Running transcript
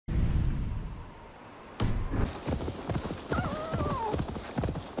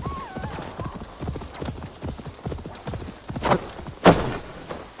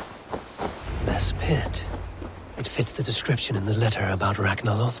This pit. It fits the description in the letter about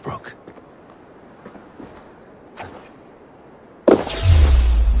Ragnar Lothbrok.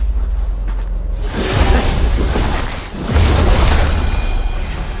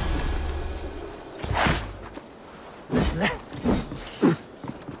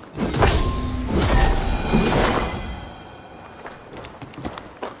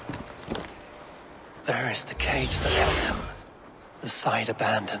 There is the cage that held him. The site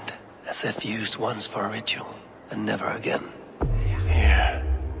abandoned, as if used once for a ritual, and never again. Here.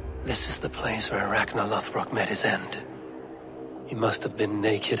 This is the place where Ragnar Lothbrok met his end. He must have been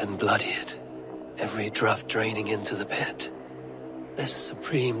naked and bloodied, every drop draining into the pit. This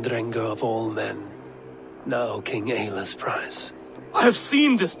supreme Drengir of all men, now King Ayla's prize. I have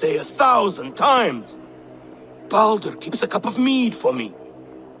seen this day 1,000 times. Baldur keeps a cup of mead for me.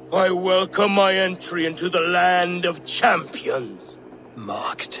 I welcome my entry into the land of champions.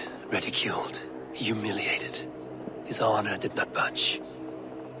 Mocked, ridiculed, humiliated. His honor did not budge.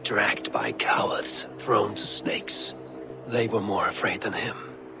 Dragged by cowards, thrown to snakes. They were more afraid than him.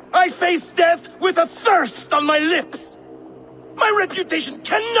 I face death with a thirst on my lips. My reputation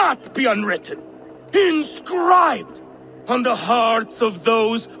cannot be unwritten. Inscribed on the hearts of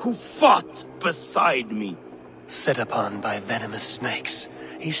those who fought beside me. Set upon by venomous snakes,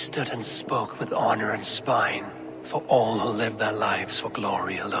 he stood and spoke with honor and spine, for all who lived their lives for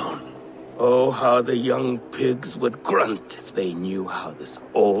glory alone. Oh, how the young pigs would grunt if they knew how this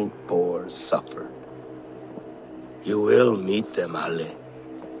old boar suffered. You will meet them, Ale.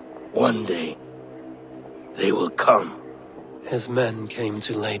 One day, they will come. His men came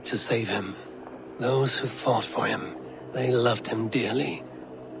too late to save him. Those who fought for him, they loved him dearly.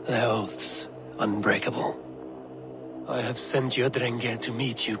 Their oaths, unbreakable. I have sent your Drengir to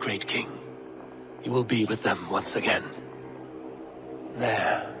meet you, great king. You will be with them once again.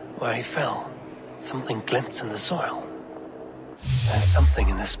 There, where he fell, something glints in the soil. There's something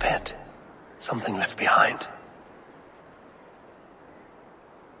in this pit. Something left behind.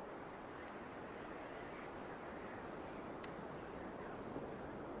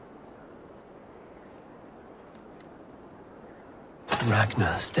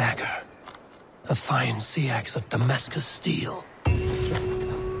 Ragnar's dagger. A fine sea axe of Damascus steel.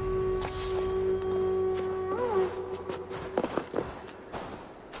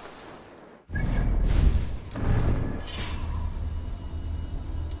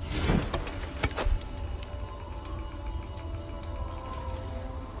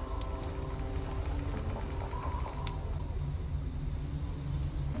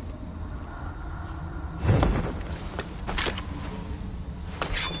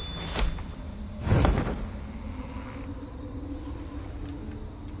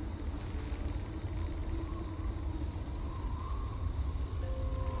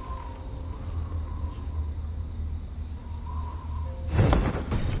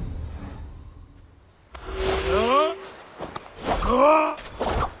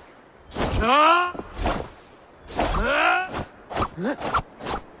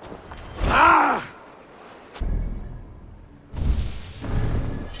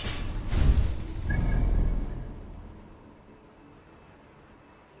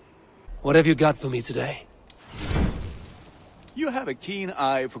 What have you got for me today? You have a keen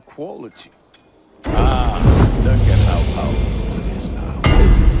eye for quality. Ah, look at how powerful it is now.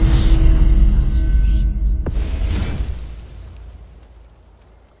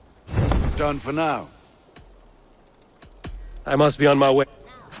 Done for now. I must be on my way.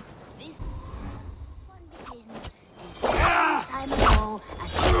 Time ago, a